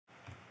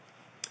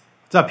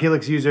What's up,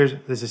 Helix users?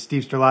 This is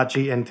Steve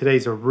Sterlacci, and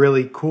today's a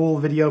really cool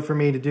video for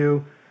me to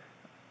do.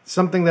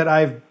 Something that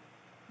I've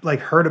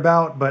heard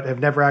about, but have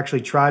never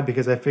actually tried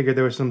because I figured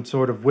there was some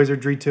sort of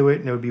wizardry to it,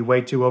 and it would be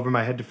way too over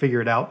my head to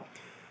figure it out.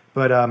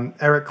 But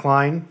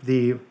Klein,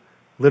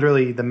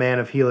 literally the man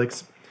of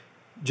Helix,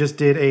 just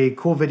did a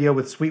cool video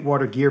with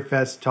Sweetwater Gear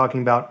Fest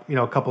talking about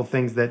a couple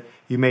things that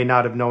you may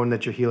not have known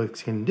that your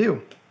Helix can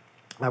do.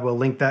 I will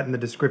link that in the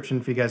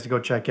description for you guys to go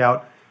check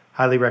out.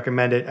 Highly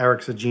recommend it.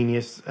 Eric's a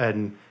genius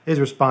and is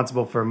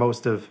responsible for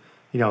most of,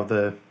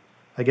 the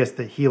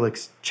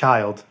Helix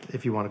child,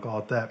 if you want to call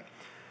it that.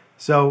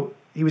 So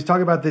he was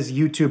talking about this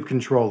YouTube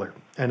controller.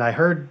 And I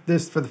heard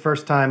this for the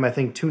first time, I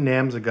think 2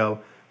 NAMs ago,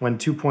 when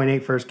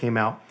 2.8 first came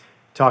out,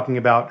 talking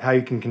about how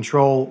you can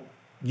control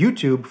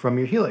YouTube from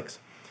your Helix.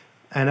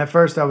 And at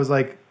first I was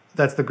like,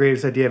 that's the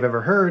greatest idea I've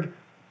ever heard,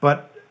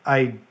 but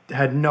I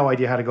had no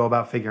idea how to go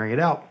about figuring it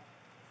out.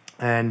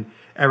 And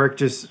Eric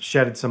just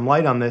shedded some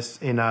light on this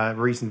in a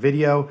recent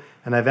video,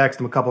 and I've asked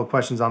him a couple of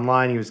questions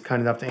online. He was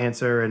kind enough to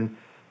answer and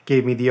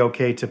gave me the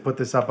okay to put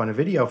this up on a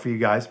video for you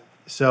guys.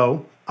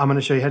 So I'm going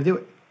to show you how to do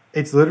it.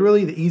 It's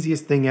literally the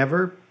easiest thing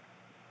ever.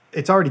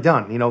 It's already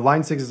done.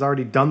 Line 6 has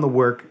already done the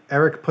work.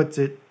 Eric puts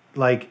it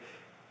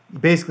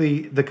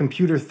basically the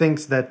computer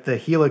thinks that the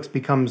Helix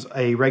becomes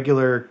a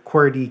regular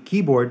QWERTY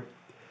keyboard,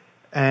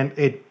 and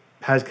it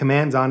has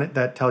commands on it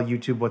that tell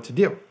YouTube what to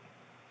do.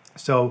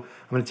 So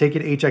I'm going to take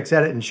you to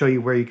HXEdit and show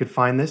you where you could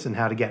find this and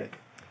how to get it.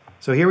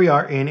 So here we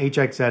are in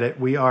HXEdit.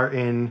 We are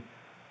in,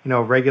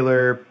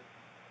 regular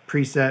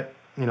preset.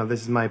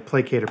 This is my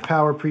Placator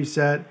Power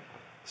preset.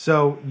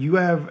 So you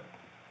have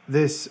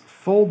this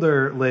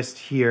folder list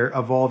here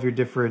of all of your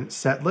different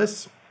set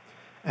lists.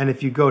 And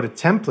if you go to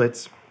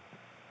templates,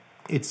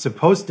 it's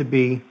supposed to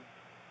be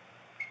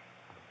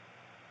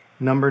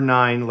number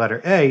 9,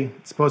 letter A.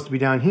 It's supposed to be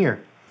down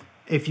here.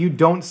 If you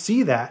don't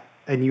see that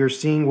and you're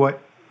seeing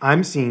what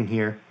I'm seeing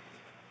here,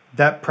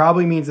 that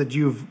probably means that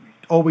you've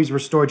always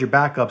restored your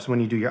backups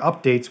when you do your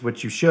updates,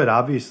 which you should,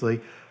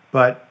 obviously.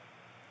 But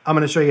I'm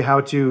going to show you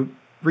how to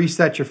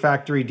reset your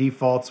factory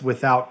defaults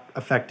without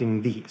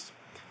affecting these.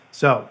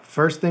 So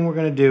first thing we're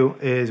going to do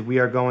is we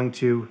are going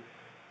to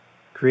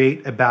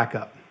create a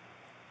backup.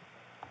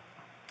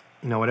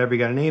 Whatever you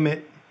got to name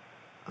it.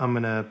 I'm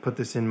going to put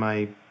this in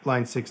my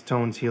Line 6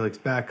 Tones Helix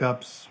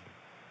backups.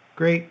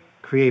 Great.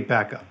 Create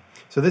backup.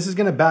 So this is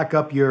going to back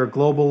up your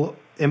global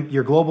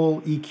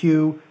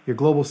EQ, your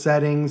global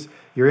settings,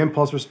 your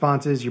impulse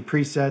responses, your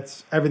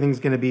presets. Everything's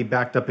going to be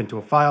backed up into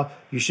a file.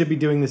 You should be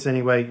doing this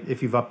anyway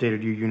if you've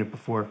updated your unit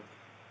before,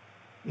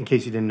 in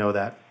case you didn't know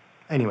that.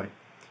 Anyway,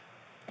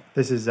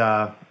 this is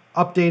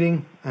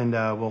updating, and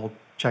we'll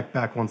check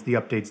back once the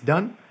update's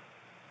done.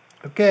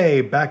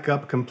 Okay,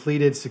 backup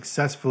completed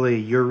successfully.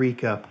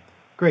 Eureka.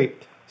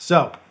 Great.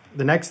 So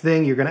the next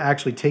thing, you're going to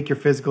actually take your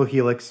physical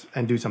Helix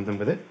and do something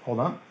with it. Hold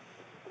on.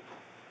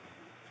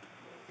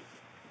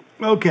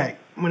 Okay,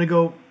 I'm going to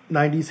go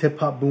 90s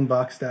hip-hop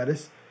boombox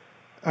status.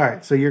 All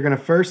right, so you're going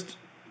to first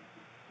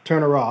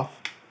turn her off.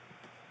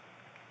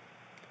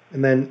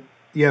 And then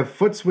you have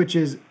foot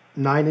switches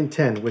 9 and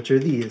 10, which are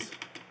these,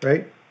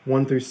 right?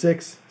 1 through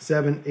 6,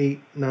 7,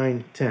 8,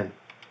 9, 10.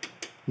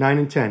 9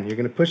 and 10. You're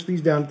going to push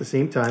these down at the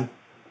same time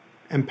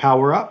and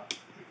power up.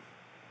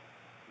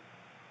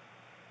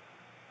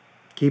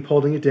 Keep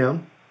holding it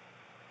down.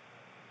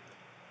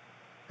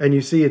 And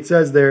you see it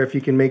says there, if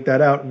you can make that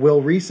out,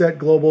 will reset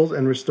globals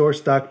and restore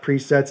stock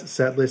presets,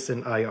 set lists,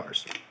 and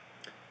IRs.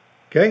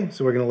 Okay,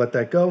 so we're going to let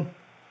that go.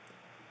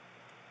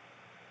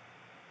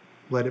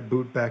 Let it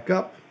boot back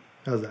up.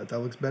 How's that? That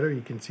looks better.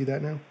 You can see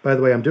that now. By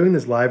the way, I'm doing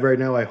this live right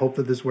now. I hope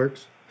that this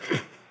works.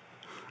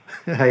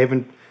 I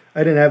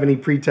didn't have any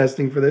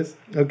pre-testing for this.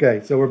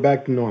 Okay, so we're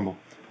back to normal.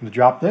 I'm going to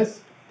drop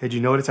this. Did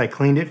you notice I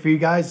cleaned it for you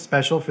guys,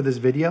 special for this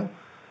video?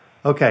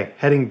 Okay,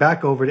 heading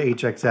back over to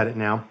HXEdit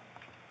now.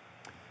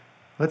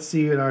 Let's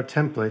see at our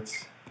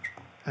templates.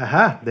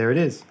 Aha, there it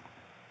is.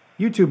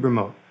 YouTube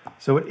remote.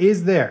 So it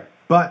is there.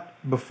 But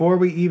before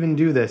we even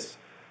do this,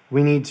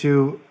 we need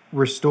to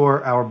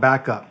restore our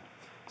backup.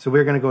 So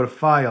we're going to go to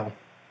File,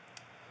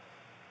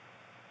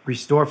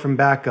 Restore from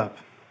Backup.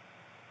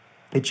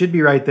 It should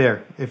be right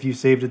there. If you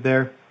saved it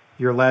there,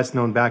 your last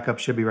known backup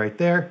should be right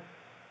there.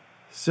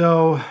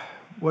 So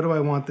what do I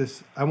want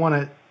this? I want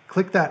to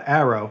click that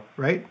arrow,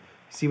 right?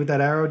 See what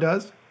that arrow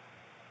does?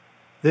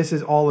 This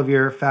is all of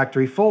your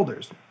factory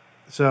folders.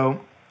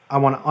 So I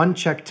want to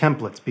uncheck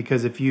templates,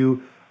 because if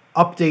you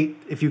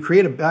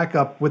create a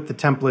backup with the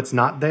templates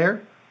not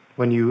there,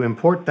 when you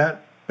import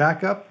that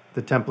backup,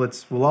 the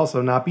templates will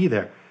also not be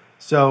there.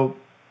 So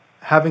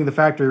having the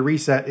factory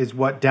reset is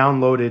what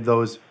downloaded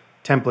those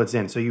templates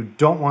in. So you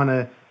don't want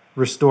to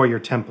restore your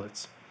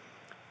templates.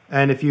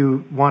 And if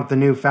you want the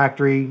new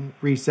factory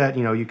reset,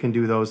 you can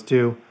do those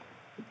too.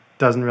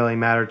 Doesn't really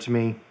matter to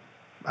me.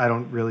 I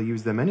don't really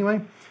use them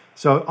anyway.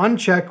 So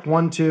uncheck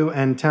 1, 2,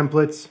 and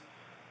templates,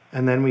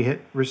 and then we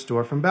hit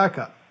restore from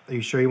backup. Are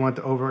you sure you want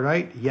to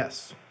overwrite?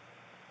 Yes.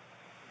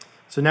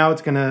 So now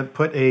it's going to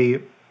put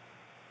a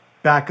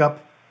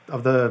backup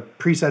of the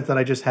presets that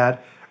I just had.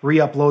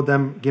 re-upload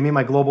them, give me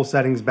my global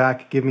settings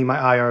back, give me my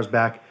IRs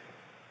back,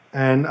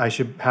 and I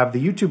should have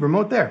the YouTube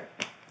remote there.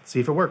 Let's see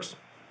if it works.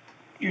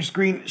 Your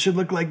screen should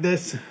look like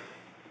this.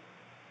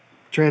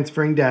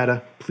 Transferring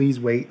data. Please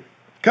wait.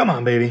 Come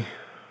on, baby.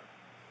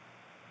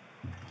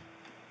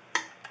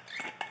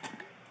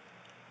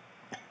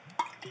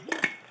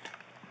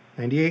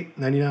 $98,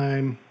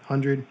 $99,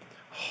 $100.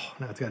 Oh,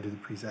 now it's got to do the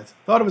presets.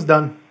 Thought it was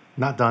done.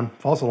 Not done.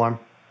 False alarm.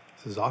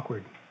 This is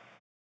awkward.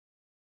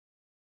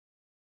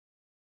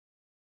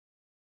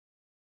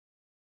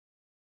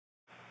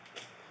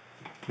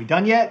 We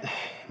done yet?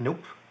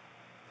 Nope.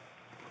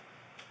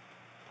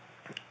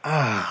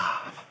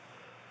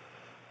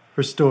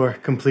 Restore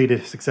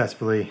completed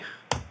successfully.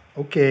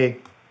 Okay.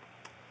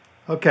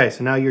 Okay,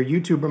 so now your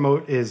YouTube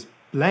remote is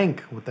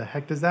blank. What the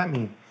heck does that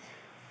mean?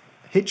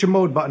 Hit your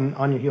mode button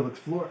on your Helix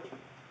floor.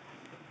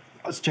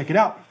 Let's check it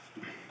out.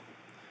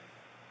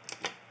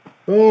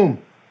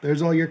 Boom.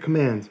 There's all your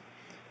commands.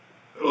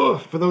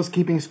 Ugh, for those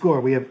keeping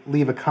score, we have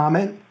leave a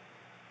comment,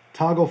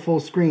 toggle full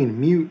screen,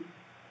 mute,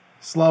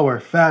 slower,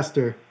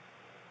 faster,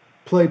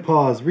 play,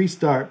 pause,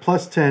 restart,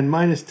 +10,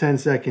 -10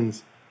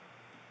 seconds.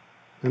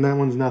 And that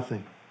one's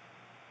nothing.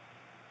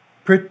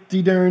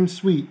 Pretty darn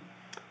sweet.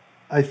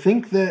 I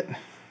think that...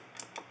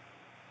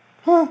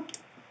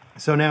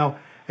 So now,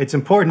 it's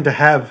important to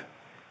have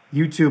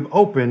YouTube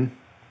open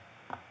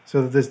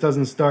so that this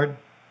doesn't start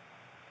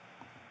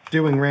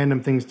doing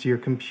random things to your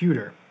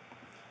computer.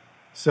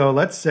 So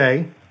let's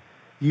say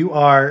you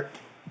are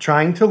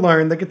trying to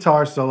learn the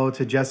guitar solo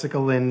to Jessica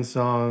Lynn's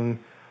song,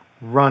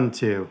 Run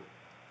To.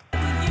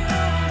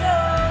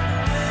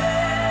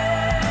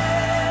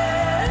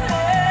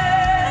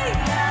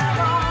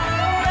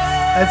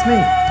 That's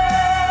me.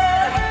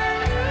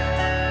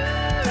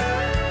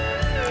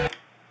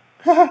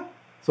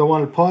 So I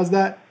want to pause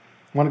that.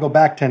 I want to go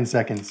back 10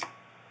 seconds.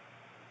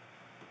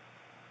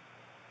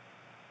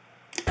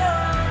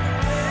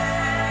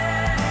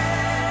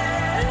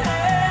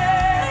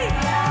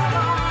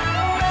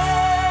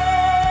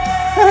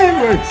 It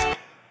works.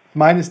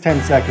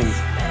 -10 seconds.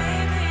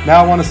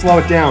 Now I want to slow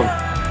it down.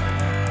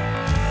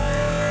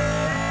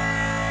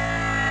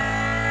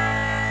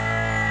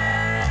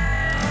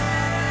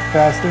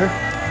 Faster.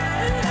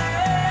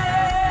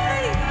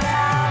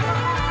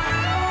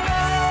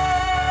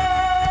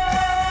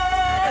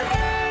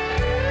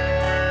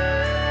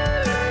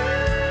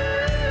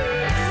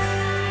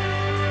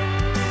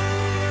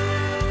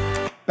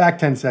 Back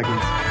 10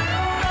 seconds.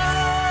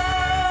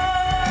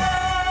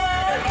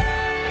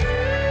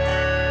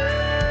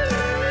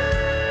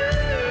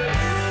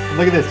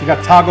 Look at this, you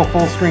got toggle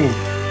full screen.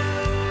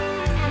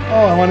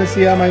 Oh, I want to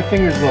see how my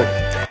fingers look.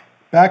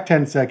 Back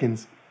 10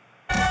 seconds.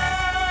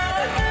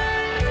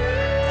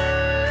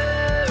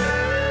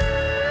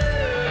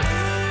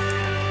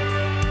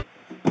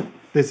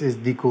 This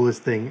is the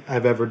coolest thing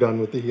I've ever done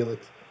with the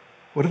Helix.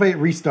 What if I hit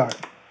restart?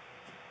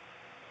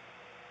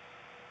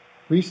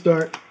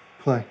 Restart,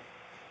 play.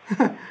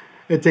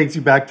 It takes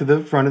you back to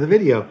the front of the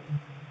video.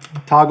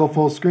 Toggle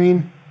full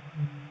screen.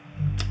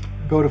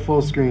 Go to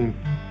full screen.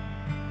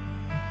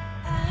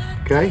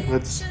 Okay,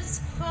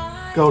 let's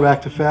go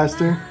back to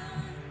faster.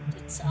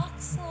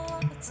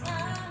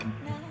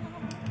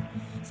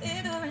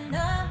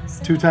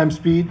 2x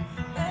speed.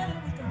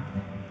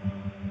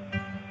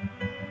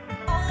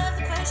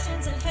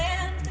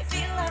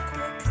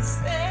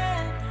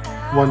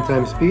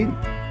 1x speed.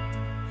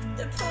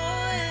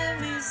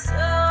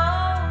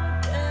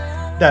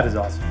 That is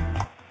awesome.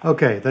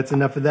 Okay, that's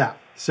enough of that.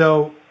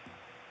 So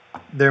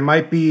there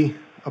might be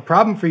a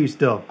problem for you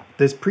still.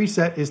 This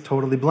preset is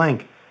totally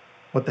blank.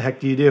 What the heck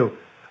do you do?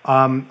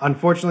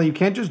 Unfortunately, you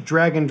can't just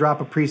drag and drop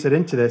a preset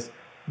into this,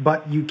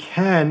 but you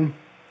can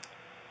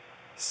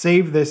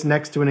save this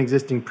next to an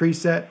existing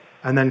preset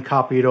and then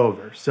copy it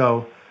over.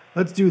 So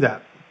let's do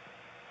that.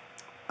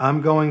 I'm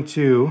going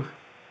to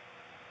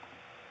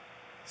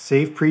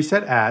save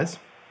preset as.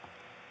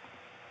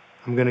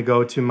 I'm going to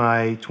go to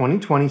my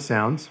 2020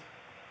 sounds.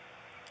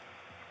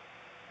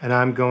 And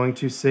I'm going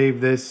to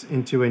save this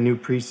into a new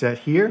preset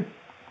here.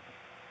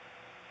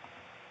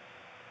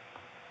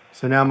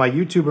 So now my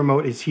YouTube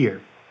remote is here.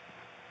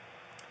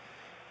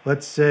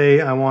 Let's say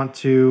I want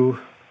to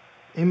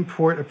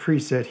import a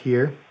preset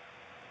here.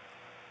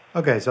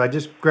 Okay, so I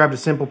just grabbed a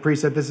simple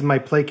preset. This is my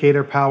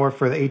placator power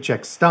for the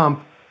HX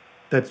Stomp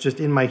that's just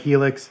in my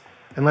Helix.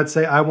 And let's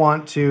say I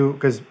want to,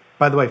 because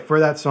by the way, for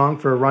that song,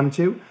 for a Run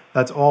To,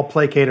 that's all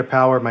placator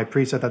power, my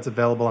preset that's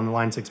available on the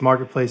Line 6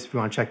 Marketplace if you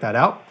want to check that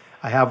out.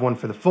 I have one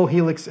for the full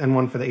Helix and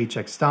one for the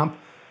HX Stomp.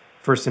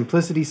 For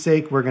simplicity's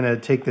sake, we're going to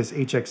take this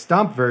HX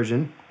Stomp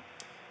version.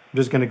 I'm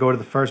just going to go to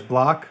the first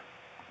block,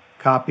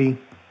 copy,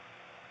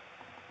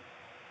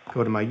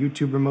 go to my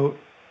YouTube remote,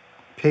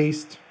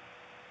 paste,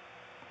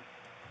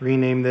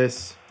 rename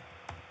this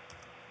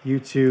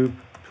YouTube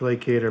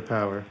Placator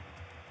Power.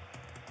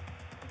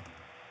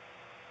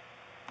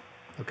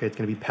 Okay, it's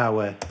going to be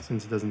Power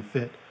since it doesn't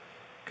fit.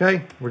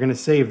 Okay, we're going to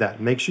save that.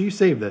 Make sure you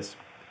save this.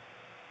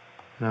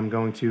 And I'm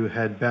going to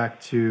head back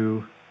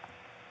to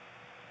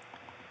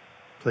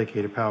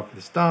Placator Power for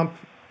the Stomp.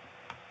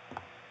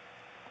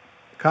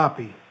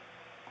 copy.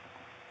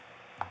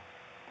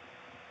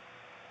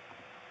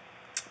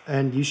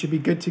 And you should be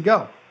good to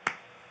go.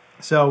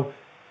 So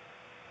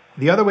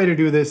the other way to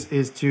do this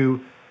is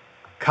to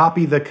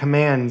copy the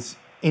commands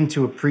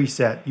into a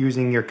preset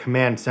using your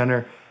command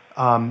center.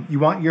 You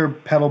want your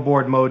pedal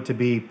board mode to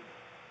be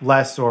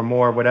less or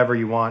more, whatever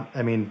you want.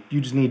 I mean,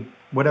 you just need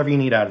whatever you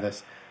need out of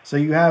this. So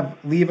you have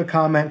leave a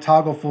comment,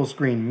 toggle full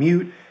screen,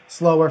 mute,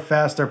 slower,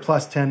 faster,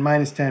 +10,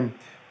 -10,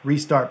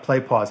 restart, play,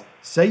 pause.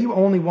 Say you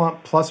only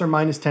want plus or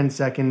minus 10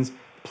 seconds,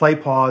 play,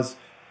 pause,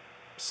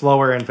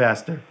 slower and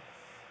faster.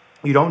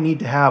 You don't need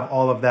to have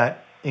all of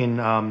that in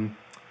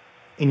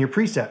your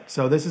preset.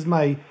 So this is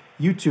my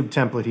YouTube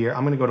template here.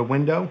 I'm going to go to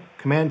Window,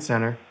 Command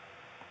Center,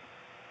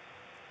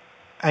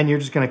 and you're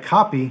just going to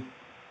copy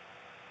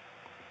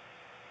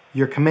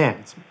your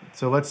commands.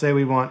 So let's say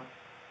we want,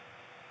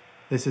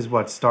 this is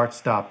what, start,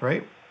 stop,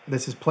 right?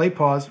 This is play,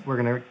 pause. We're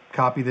going to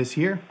copy this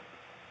here.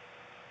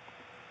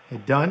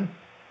 Hit done.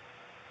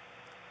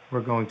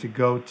 We're going to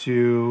go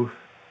to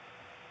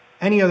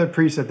any other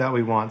preset that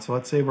we want. So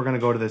let's say we're going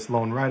to go to this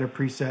Lone Rider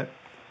preset,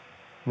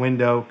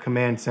 Window,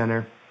 Command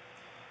Center,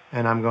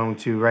 and I'm going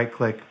to right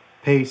click,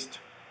 paste.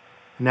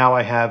 Now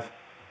I have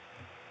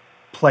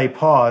play,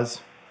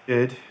 pause.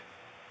 Good.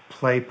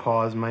 Play,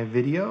 pause my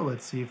video.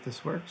 Let's see if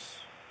this works.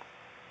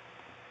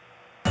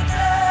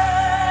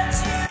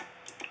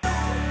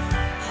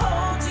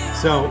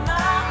 So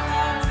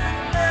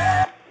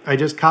I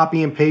just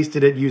copy and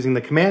pasted it using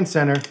the command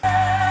center,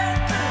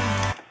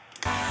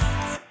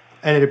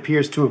 and it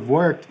appears to have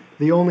worked.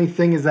 The only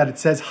thing is that it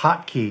says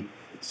hotkey.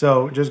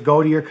 So just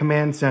go to your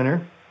command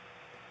center,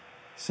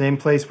 same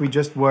place we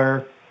just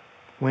were,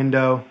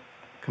 Window,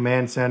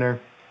 Command Center,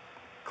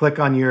 click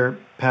on your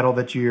pedal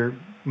that you're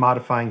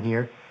modifying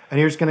here, and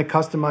you're just going to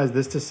customize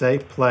this to say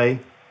play,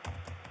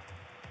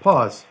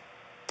 pause.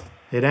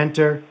 Hit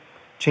enter,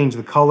 change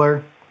the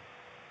color,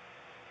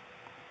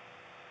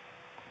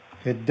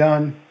 hit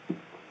done,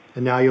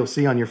 and now you'll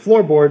see on your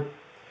floorboard,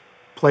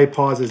 play,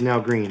 pause is now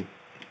green.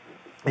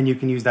 And you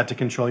can use that to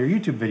control your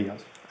YouTube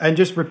videos. And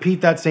just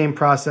repeat that same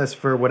process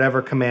for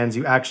whatever commands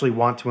you actually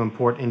want to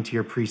import into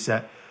your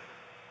preset.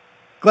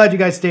 Glad you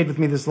guys stayed with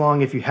me this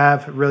long. If you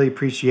have, really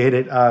appreciate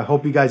it.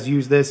 Hope you guys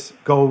use this.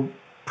 Go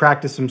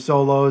practice some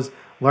solos,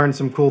 learn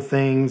some cool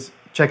things.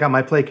 Check out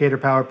my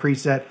Placator Power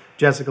preset,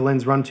 Jessica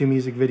Lynn's Run 2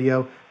 music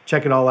video.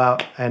 Check it all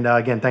out. And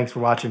again, thanks for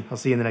watching. I'll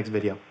see you in the next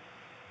video.